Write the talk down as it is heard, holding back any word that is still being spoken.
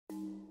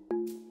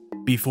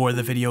Before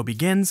the video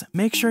begins,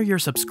 make sure you're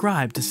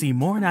subscribed to see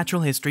more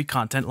natural history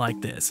content like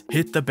this.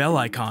 Hit the bell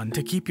icon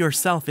to keep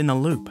yourself in the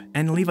loop,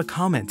 and leave a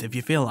comment if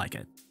you feel like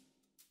it.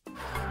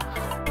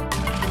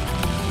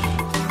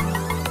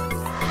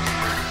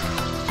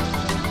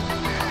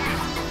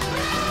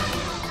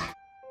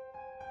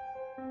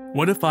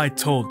 What if I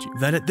told you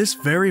that at this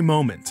very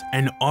moment,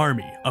 an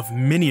army of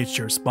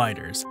miniature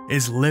spiders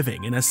is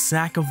living in a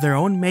sack of their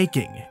own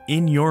making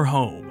in your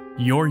home,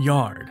 your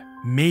yard,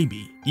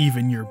 maybe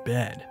even your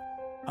bed?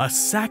 A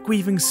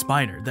sac-weaving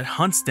spider that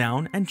hunts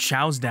down and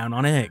chows down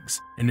on eggs,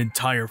 an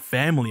entire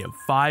family of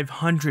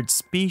 500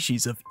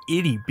 species of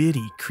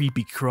itty-bitty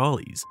creepy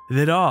crawlies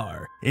that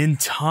are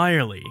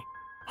entirely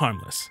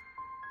harmless.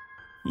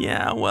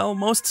 Yeah, well,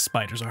 most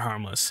spiders are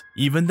harmless.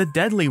 Even the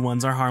deadly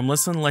ones are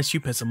harmless unless you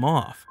piss them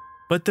off.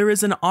 But there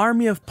is an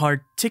army of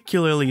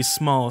particularly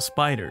small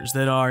spiders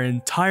that are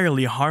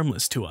entirely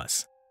harmless to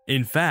us.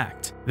 In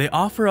fact, they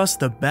offer us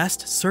the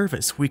best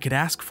service we could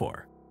ask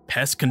for: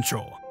 pest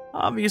control.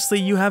 Obviously,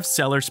 you have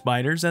cellar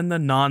spiders and the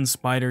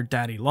non-spider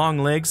daddy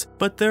longlegs,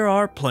 but there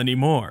are plenty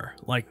more,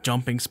 like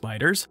jumping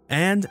spiders,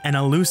 and an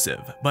elusive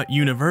but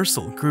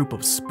universal group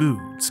of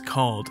spoods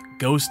called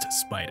ghost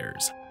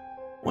spiders.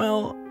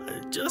 Well,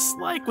 just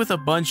like with a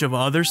bunch of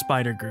other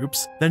spider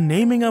groups, the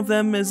naming of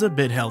them is a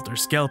bit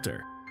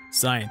helter-skelter.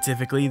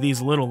 Scientifically,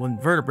 these little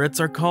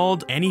invertebrates are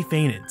called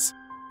anyphanids.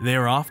 They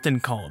are often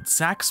called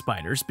sac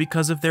spiders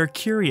because of their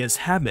curious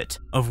habit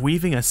of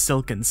weaving a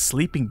silken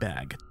sleeping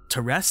bag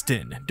to rest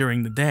in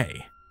during the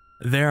day.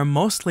 They are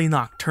mostly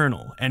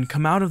nocturnal and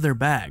come out of their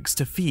bags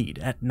to feed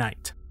at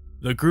night.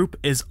 The group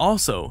is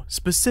also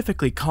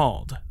specifically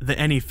called the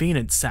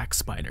anyphanid sac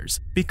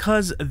spiders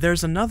because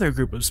there's another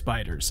group of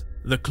spiders,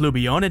 the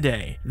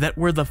Clubionidae, that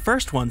were the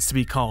first ones to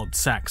be called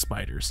sac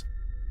spiders.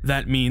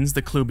 That means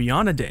the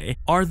Clubionidae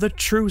are the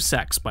true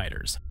sac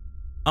spiders.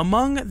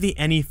 Among the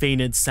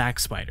anyphanid sac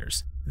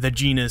spiders, the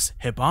genus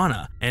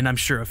Hibana, and I'm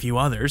sure a few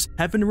others,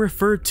 have been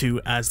referred to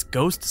as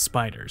ghost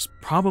spiders,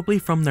 probably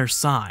from their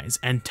size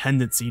and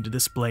tendency to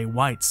display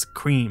whites,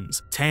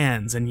 creams,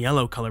 tans, and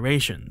yellow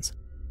colorations.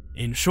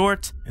 In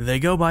short, they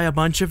go by a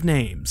bunch of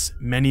names,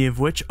 many of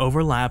which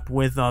overlap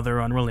with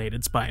other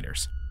unrelated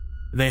spiders.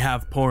 They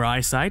have poor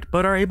eyesight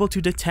but are able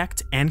to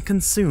detect and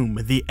consume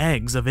the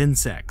eggs of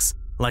insects,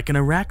 like an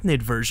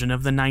arachnid version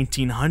of the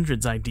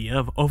 1900s idea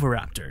of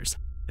oviraptors.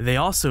 They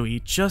also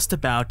eat just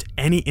about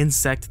any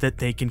insect that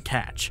they can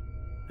catch.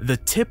 The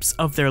tips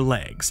of their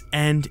legs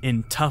end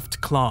in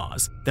tufted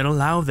claws that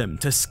allow them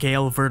to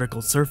scale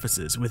vertical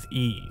surfaces with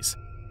ease.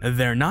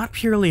 They're not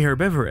purely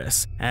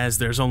herbivorous, as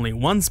there's only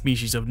one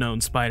species of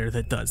known spider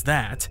that does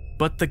that,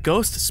 but the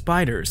ghost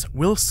spiders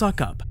will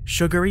suck up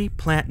sugary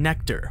plant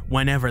nectar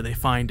whenever they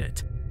find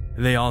it.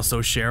 They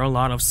also share a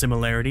lot of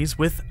similarities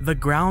with the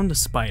ground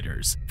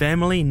spiders,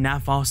 family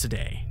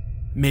Gnaphosidae,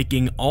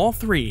 making all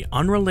three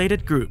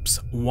unrelated groups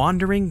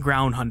wandering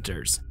ground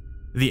hunters.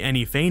 The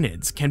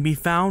anyphanids can be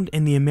found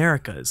in the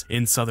Americas,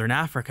 in southern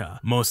Africa,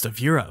 most of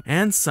Europe,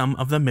 and some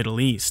of the Middle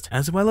East,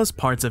 as well as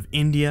parts of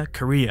India,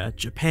 Korea,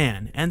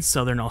 Japan, and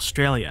southern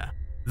Australia.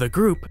 The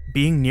group,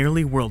 being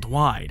nearly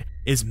worldwide,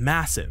 is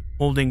massive,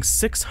 holding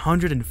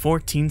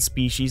 614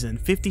 species and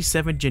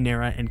 57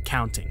 genera and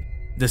counting.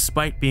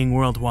 Despite being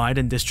worldwide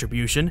in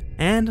distribution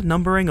and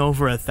numbering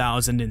over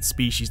 1,000 in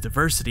species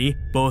diversity,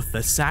 both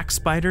the sac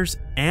spiders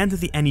and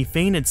the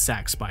anyphanid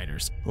sac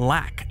spiders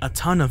lack a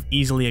ton of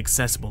easily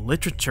accessible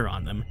literature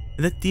on them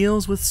that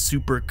deals with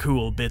super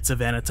cool bits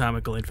of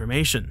anatomical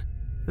information.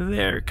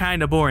 They're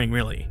kinda boring,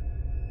 really.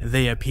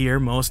 They appear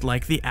most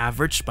like the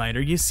average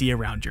spider you see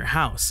around your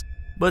house,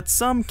 but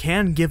some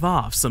can give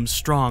off some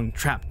strong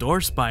trapdoor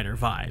spider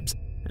vibes,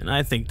 and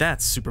I think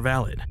that's super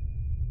valid.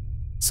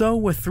 So,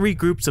 with three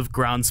groups of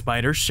ground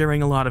spiders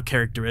sharing a lot of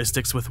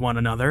characteristics with one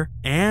another,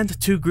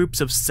 and two groups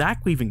of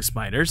sac-weaving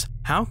spiders,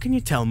 how can you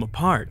tell them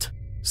apart?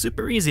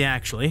 Super easy,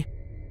 actually.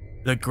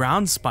 The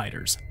ground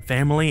spiders,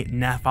 family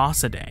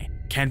Gnaphosidae,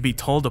 can be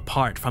told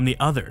apart from the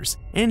others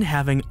in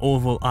having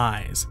oval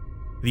eyes.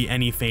 The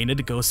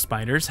anyphanid ghost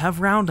spiders have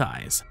round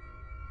eyes.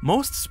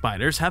 Most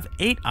spiders have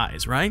 8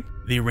 eyes, right?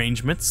 The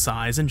arrangement,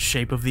 size, and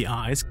shape of the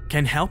eyes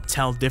can help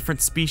tell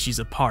different species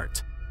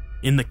apart.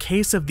 In the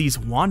case of these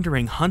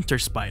wandering hunter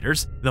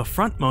spiders, the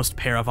frontmost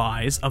pair of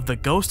eyes of the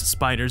ghost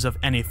spiders of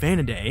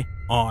Anyphanidae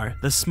are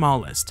the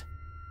smallest.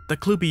 The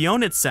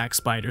Clubionid sac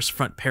spiders'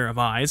 front pair of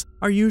eyes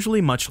are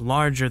usually much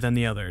larger than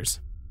the others.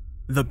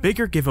 The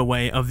bigger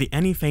giveaway of the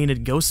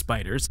anyphanid ghost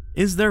spiders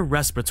is their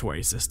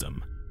respiratory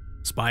system.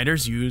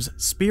 Spiders use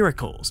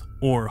spiracles,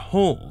 or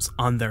holes,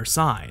 on their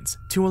sides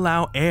to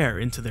allow air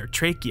into their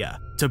trachea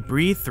to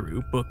breathe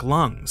through book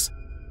lungs.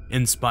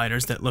 In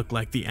spiders that look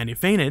like the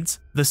anyphanids,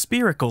 the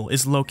spiracle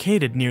is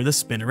located near the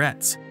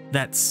spinnerets,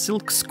 that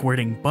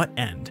silk-squirting butt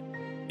end.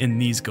 In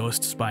these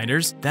ghost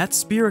spiders, that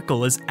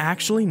spiracle is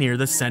actually near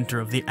the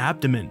center of the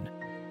abdomen.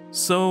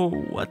 So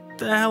what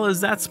the hell is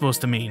that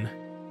supposed to mean?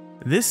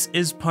 This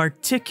is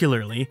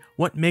particularly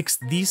what makes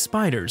these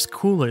spiders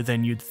cooler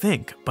than you'd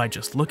think by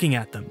just looking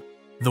at them.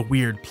 The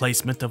weird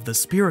placement of the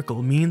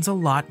spiracle means a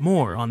lot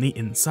more on the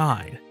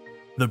inside.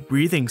 The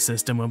breathing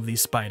system of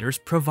these spiders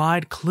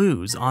provide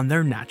clues on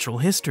their natural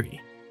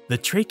history. The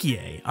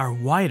tracheae are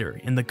wider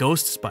in the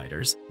ghost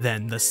spiders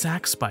than the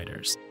sac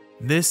spiders.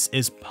 This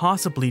is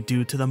possibly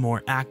due to the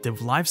more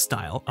active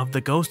lifestyle of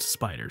the ghost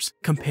spiders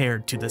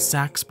compared to the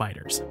sac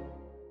spiders.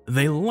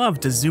 They love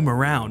to zoom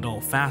around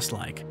all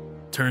fast-like.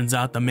 Turns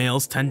out the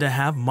males tend to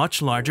have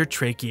much larger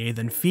tracheae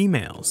than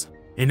females.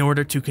 In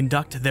order to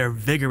conduct their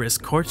vigorous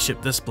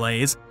courtship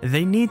displays,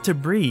 they need to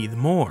breathe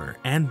more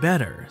and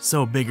better,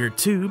 so bigger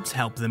tubes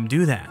help them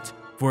do that.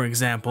 For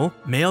example,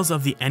 males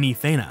of the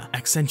Eniphena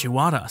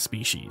accentuata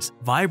species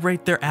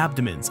vibrate their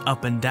abdomens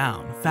up and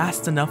down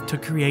fast enough to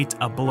create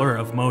a blur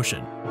of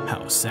motion.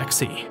 How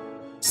sexy.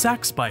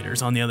 Sac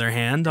spiders, on the other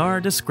hand, are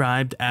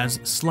described as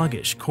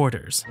sluggish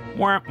courters.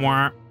 Wah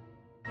wah.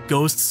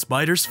 Ghost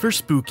spiders for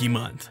spooky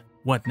month.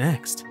 What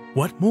next?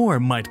 What more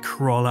might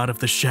crawl out of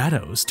the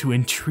shadows to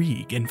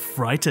intrigue and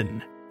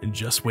frighten?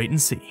 Just wait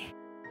and see.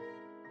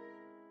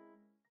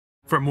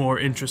 For more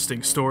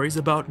interesting stories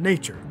about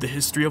nature, the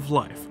history of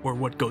life, or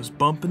what goes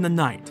bump in the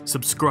night,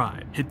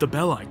 subscribe, hit the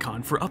bell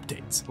icon for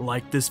updates,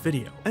 like this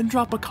video, and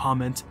drop a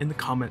comment in the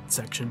comment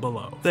section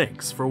below.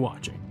 Thanks for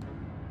watching.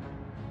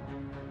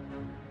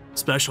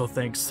 Special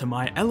thanks to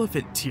my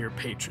elephant tier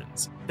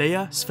patrons,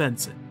 Thea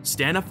Svensson,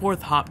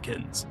 Staniforth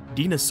Hopkins,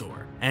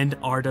 Dinosaur, and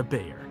Arda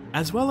Bayer,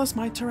 as well as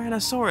my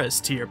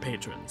Tyrannosaurus tier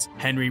patrons,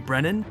 Henry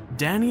Brennan,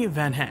 Danny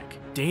Van Heck,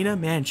 Dana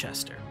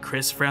Manchester,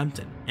 Chris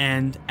Frampton,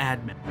 and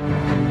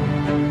Admin.